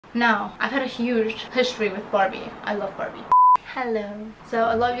Now, I've had a huge history with Barbie. I love Barbie. Hello. So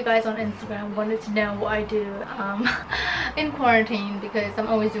a lot of you guys on Instagram wanted to know what I do in quarantine, because I'm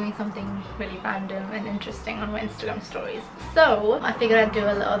always doing something really random and interesting on my Instagram stories. So I figured I'd do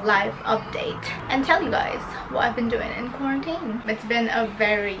a little live update and tell you guys what I've been doing in quarantine. It's been a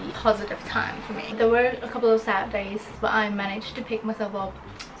very positive time for me. There were a couple of sad days, but I managed to pick myself up.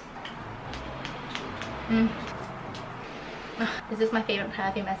 This is my favorite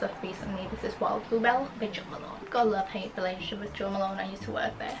perfume as of recently. This is Wild Bluebell by Jo Malone. Got a love-hate relationship with Jo Malone. I used to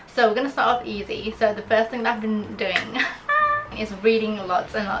work there. So we're gonna start off easy. So the first thing that I've been doing is reading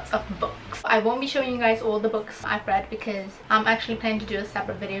lots and lots of books. I won't be showing you guys all the books I've read because I'm actually planning to do a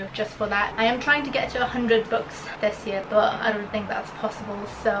separate video just for that. I am trying to get to 100 books this year, but I don't think that's possible.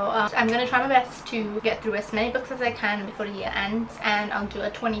 So I'm gonna try my best to get through as many books as I can before the year ends, and I'll do a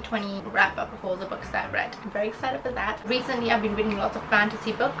 2020 wrap up of all the books that I've read. I'm very excited for that. Recently I've been reading lots of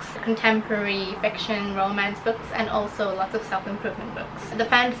fantasy books, contemporary fiction, romance books, and also lots of self-improvement books. The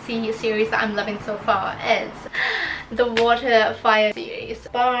fantasy series that I'm loving so far is the Fire series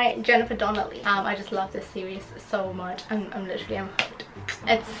by Jennifer Donnelly. I just love this series so much. I'm hooked.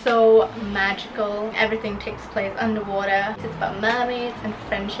 It's so magical. Everything takes place underwater. It's about mermaids and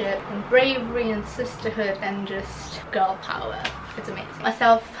friendship and bravery and sisterhood and just girl power. It's amazing. A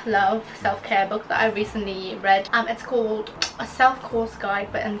self-love, self-care book that I recently read. It's called A Self-Course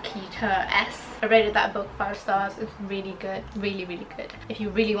Guide by Ankita S. I rated that book 5 stars. It's really good. Really, really good. If you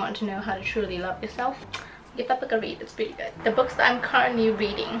really want to know how to truly love yourself, give that book a read. It's pretty good. The books that I'm currently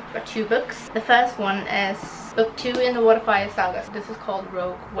reading are 2 books. The first one is book 2 in the Waterfire saga. This is called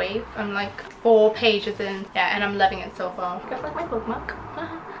Rogue Wave. I'm like 4 pages in, yeah, and I'm loving it so far. Just like my bookmark.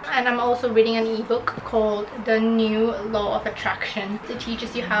 And I'm also reading an ebook called The New Law of Attraction. It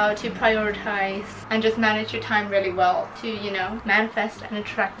teaches you how to prioritize and just manage your time really well to, you know, manifest and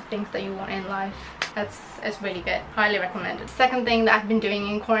attract the things that you want in life. It's really good. Highly recommended. Second thing that I've been doing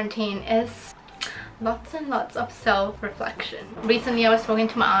in quarantine is lots and lots of self-reflection. Recently I was talking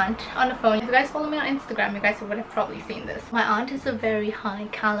to my aunt on the phone. If you guys follow me on Instagram, you guys would have probably seen this. My aunt is a very high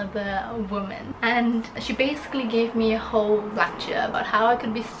caliber woman, and she basically gave me a whole lecture about how I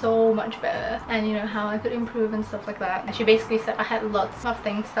could be so much better and, you know, how I could improve and stuff like that. And she basically said I had lots of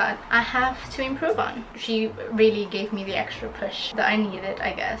things that I have to improve on. She really gave me the extra push that I needed,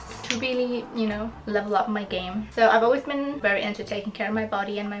 I guess, to really, you know, level up my game. So I've always been very into taking care of my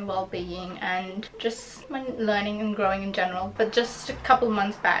body and my well-being and just my learning and growing in general. But just a couple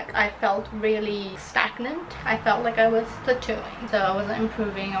months back I felt really stagnant. I felt like I was plateauing, so I wasn't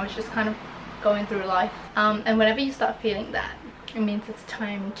improving. I was just kind of going through life, and whenever you start feeling that, it means it's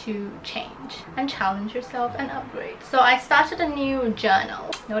time to change and challenge yourself and upgrade. So I started a new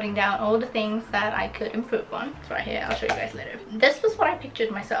journal, noting down all the things that I could improve on. It's right here. I'll show you guys later. This was what I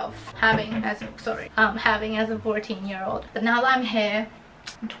pictured myself having as a 14-year-old. But now that I'm here,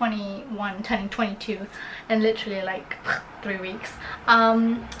 I'm 21, turning 22 in literally like 3 weeks.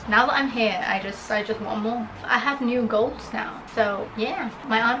 Now that I'm here, I just want more. I have new goals now. So yeah,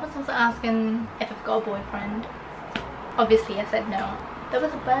 my aunt was also asking if I've got a boyfriend. Obviously I said no. There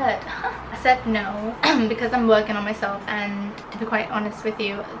was a bird. I said no because I'm working on myself, and to be quite honest with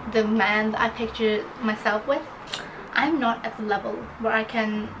you, the man that I pictured myself with, I'm not at the level where I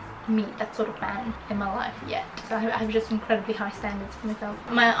can meet that sort of man in my life yet. So I have just incredibly high standards for myself.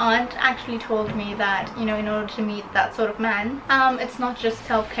 My aunt actually told me that, you know, in order to meet that sort of man, it's not just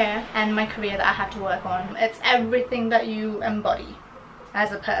self-care and my career that I have to work on. It's everything that you embody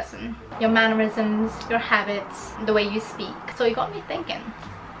as a person. Your mannerisms, your habits, the way you speak. So it got me thinking,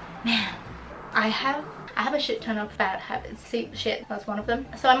 man, I have a shit ton of bad habits. See, shit, that's one of them.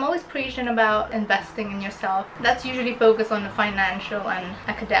 So I'm always preaching about investing in yourself. That's usually focused on the financial and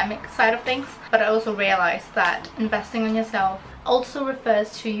academic side of things. But I also realized that investing in yourself also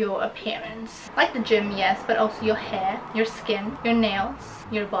refers to your appearance. Like the gym, yes, but also your hair, your skin, your nails,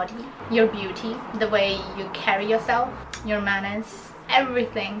 your body, your beauty, the way you carry yourself, your manners.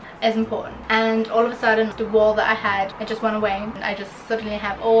 Everything is important. And all of a sudden the wall that I had, it just went away. I just suddenly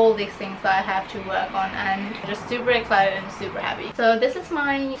have all these things that I have to work on, and I'm just super excited and super happy. So this is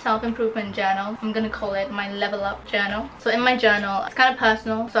my self-improvement journal. I'm gonna call it my level up journal. So in my journal, it's kind of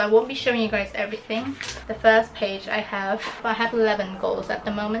personal, so I won't be showing you guys everything. The first page I have 11 goals at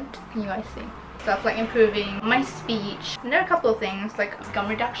the moment. Can you guys see? Stuff like improving my speech. And there are a couple of things like gum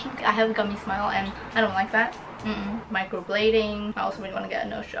reduction. I have a gummy smile and I don't like that. Microblading. I also really want to get a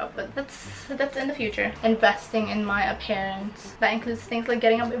nose job, but that's in the future. Investing in my appearance. That includes things like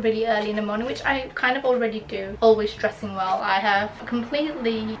getting up really early in the morning, which I kind of already do. Always dressing well. I have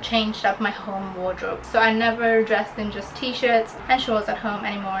completely changed up my home wardrobe. So I never dressed in just t-shirts and shorts at home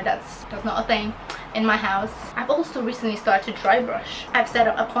anymore. That's not a thing in my house. I've also recently started to dry brush. I've set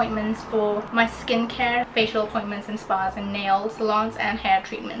up appointments for my skincare, facial appointments in spas and nail salons and hair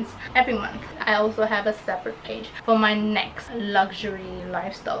treatments every month. I also have a separate page for my next luxury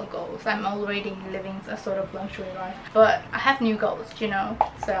lifestyle goals. I'm already living a sort of luxury life, but I have new goals, you know,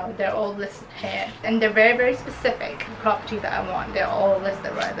 so they're all listed here, and they're very, very specific. The property that I want, they're all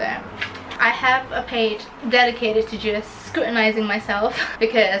listed right there. I have a page dedicated to just scrutinizing myself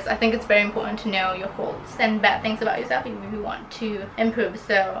because I think it's very important to know your faults and bad things about yourself if you want to improve.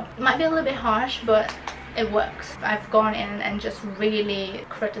 So it might be a little bit harsh, but it works. I've gone in and just really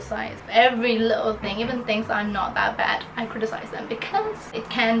criticized every little thing, even things that are not that bad. I criticize them because it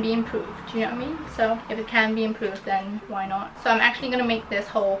can be improved, you know what I mean? So if it can be improved, then why not? So I'm actually gonna make this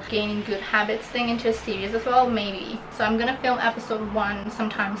whole gaining good habits thing into a series as well, maybe. So I'm gonna film episode 1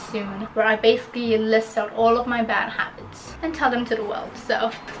 sometime soon, where I basically list out all of my bad habits and tell them to the world.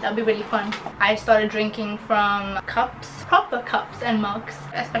 So that'll be really fun. I started drinking from cups, proper cups and mugs,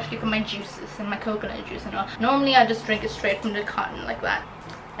 especially for my juices and my coconut juice. Normally I just drink it straight from the carton like that.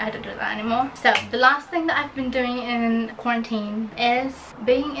 I don't do that anymore. So the last thing that I've been doing in quarantine is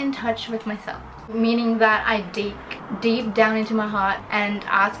being in touch with myself, meaning that I dig deep down into my heart and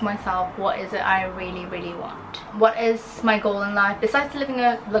ask myself, what is it I really, really want? What is my goal in life besides living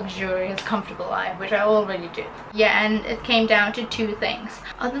a luxurious, comfortable life, which I already do? Yeah, and it came down to 2 things.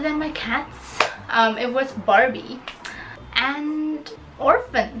 Other than my cats, it was Barbie and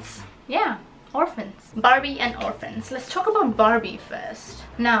orphans. Yeah, orphans. Barbie and orphans. Let's talk about Barbie first.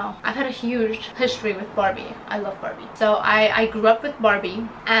 Now, I've had a huge history with Barbie. I love Barbie. So I grew up with Barbie,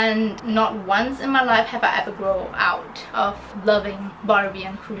 and not once in my life have I ever grown out of loving Barbie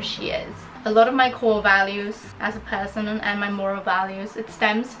and who she is. A lot of my core values as a person and my moral values, it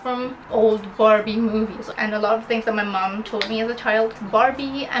stems from old Barbie movies, and a lot of things that my mom taught me as a child.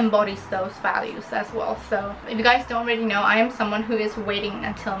 Barbie embodies those values as well. So if you guys don't already know, I am someone who is waiting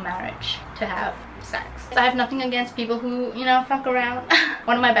until marriage to have sex. I have nothing against people who, you know, fuck around.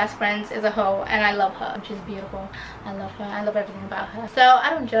 One of my best friends is a hoe, and I love her. She's beautiful. I love her. I love everything about her. So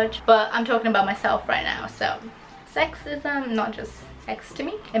I don't judge, but I'm talking about myself right now. So sex is not just sex to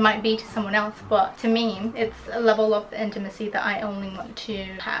me. It might be to someone else, but to me it's a level of intimacy that I only want to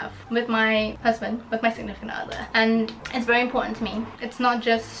have with my husband, with my significant other, and it's very important to me. It's not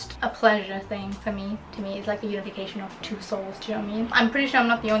just a pleasure thing for me. To me, it's like a unification of 2 souls, do you know what I mean? I'm pretty sure I'm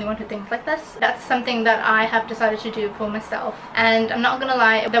not the only one who thinks like this. That's something that I have decided to do for myself, and I'm not gonna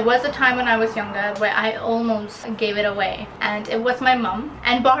lie, there was a time when I was younger where I almost gave it away, and it was my mum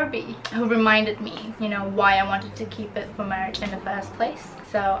and Barbie who reminded me, you know, why I wanted to keep it for marriage in the first place.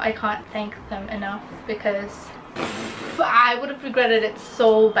 So I can't thank them enough, because I would have regretted it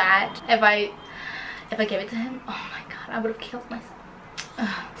so bad if I gave it to him. Oh my god, I would have killed myself.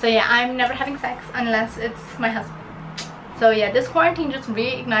 So yeah, I'm never having sex unless it's my husband. So yeah, this quarantine just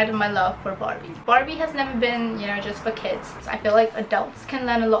reignited my love for Barbie. Barbie has never been, you know, just for kids. I feel like adults can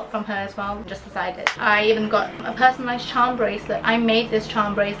learn a lot from her as well, just as I did. I even got a personalized charm bracelet. I made this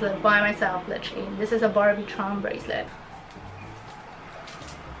charm bracelet by myself, literally. This is a Barbie charm bracelet.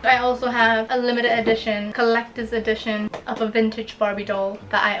 I also have a limited edition, collector's edition of a vintage Barbie doll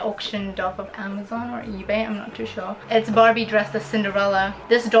that I auctioned off of Amazon or eBay, I'm not too sure. It's Barbie dressed as Cinderella.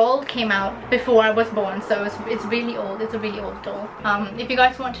 This doll came out before I was born, so it's really old. It's a really old doll. If you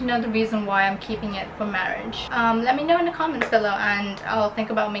guys want to know the reason why I'm keeping it for marriage, let me know in the comments below, and I'll think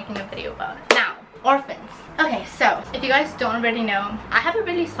about making a video about it. Now, orphans. Okay, so if you guys don't already know, I have a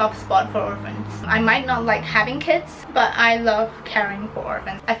really soft spot for orphans. I might not like having kids, but I love caring for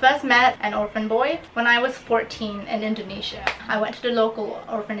orphans. I first met an orphan boy when I was 14 in Indonesia. I went to the local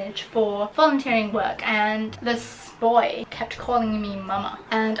orphanage for volunteering work, and this boy kept calling me mama,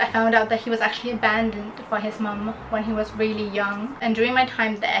 and I found out that he was actually abandoned by his mum when he was really young. And during my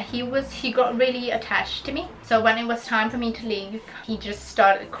time there, he got really attached to me. So when it was time for me to leave, he just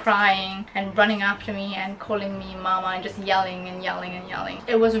started crying and running after me and calling me mama and just yelling and yelling and yelling.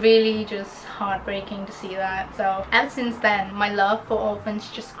 It was really just heartbreaking to see that. So ever since then, my love for orphans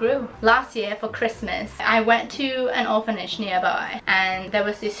just grew. Last year for Christmas, I went to an orphanage nearby, and there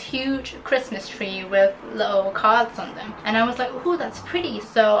was this huge Christmas tree with little cards on them, and I was like, oh, that's pretty.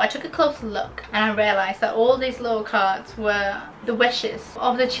 So I took a closer look, and I realized that all these little cards were the wishes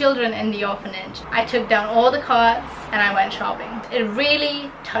of the children in the orphanage. I took down all the cards and I went shopping. It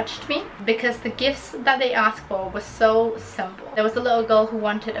really touched me because the gifts that they asked for were so simple. There was a little girl who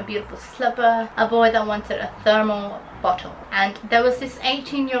wanted a beautiful slipper, a boy that wanted a thermal bottle, and there was this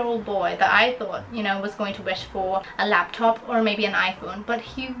 18-year-old boy that I thought, you know, was going to wish for a laptop or maybe an iPhone, but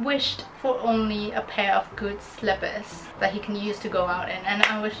he wished for only a pair of good slippers that he can use to go out in. And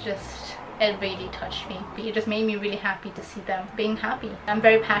I was just, it really touched me. It just made me really happy to see them being happy. I'm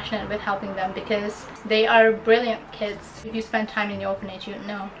very passionate with helping them because they are brilliant kids. If you spend time in the orphanage, you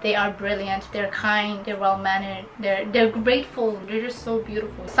know they are brilliant, they're kind, they're well-mannered, they're grateful, they're just so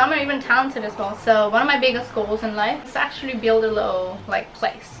beautiful. Some are even talented as well. So one of my biggest goals in life is to actually build a little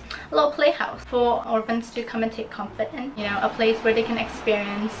place, a little playhouse for orphans to come and take comfort in, you know, a place where they can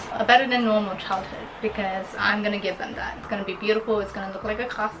experience a better than normal childhood, because I'm gonna give them that. It's gonna be beautiful, it's gonna look like a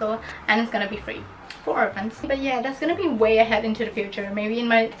castle, and it's gonna be free for orphans. But yeah, that's gonna be way ahead into the future, maybe in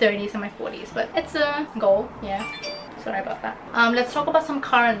my 30s and my 40s, but it's a goal. Yeah, sorry about that. Let's talk about some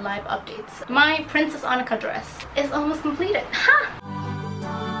current life updates. My Princess Annika dress is almost completed. Ha!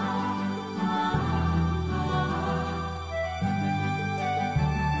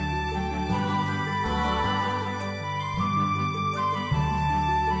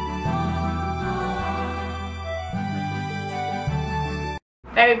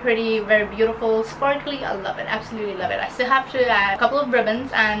 Very pretty, very beautiful, sparkly. I love it, absolutely love it. I still have to add a couple of ribbons,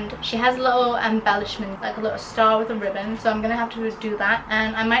 and she has a little embellishment, like a little star with a ribbon, so I'm gonna have to do that,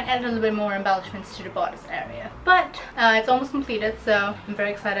 and I might add a little bit more embellishments to the bodice area. But it's almost completed, so I'm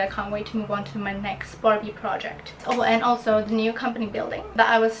very excited. I can't wait to move on to my next Barbie project. Oh, and also the new company building that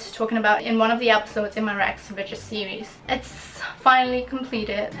I was talking about in one of the episodes in my Rags to Riches series. It's finally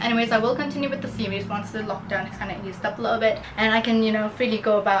completed. Anyways, I will continue with the series once the lockdown is kind of eased up a little bit, and I can, you know, freely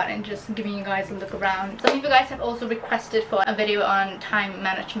go about and just giving you guys a look around. Some of you guys have also requested for a video on time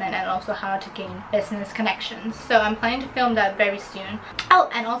management and also how to gain business connections, so I'm planning to film that very soon. Oh,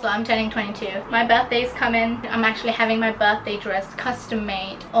 and also I'm turning 22. My birthday's coming. I'm actually having my birthday dress custom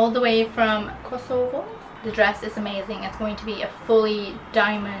made all the way from Kosovo. The dress is amazing. It's going to be a fully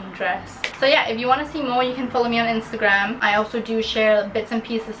diamond dress. So yeah, if you want to see more, you can follow me on Instagram. I also do share bits and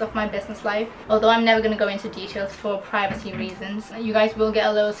pieces of my business life, although I'm never going to go into details for privacy reasons. You guys will get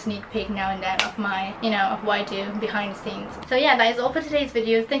a little sneak peek now and then of my, you know, of what I do behind the scenes. So yeah, that is all for today's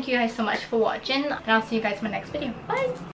video. Thank you guys so much for watching, and I'll see you guys in my next video. Bye!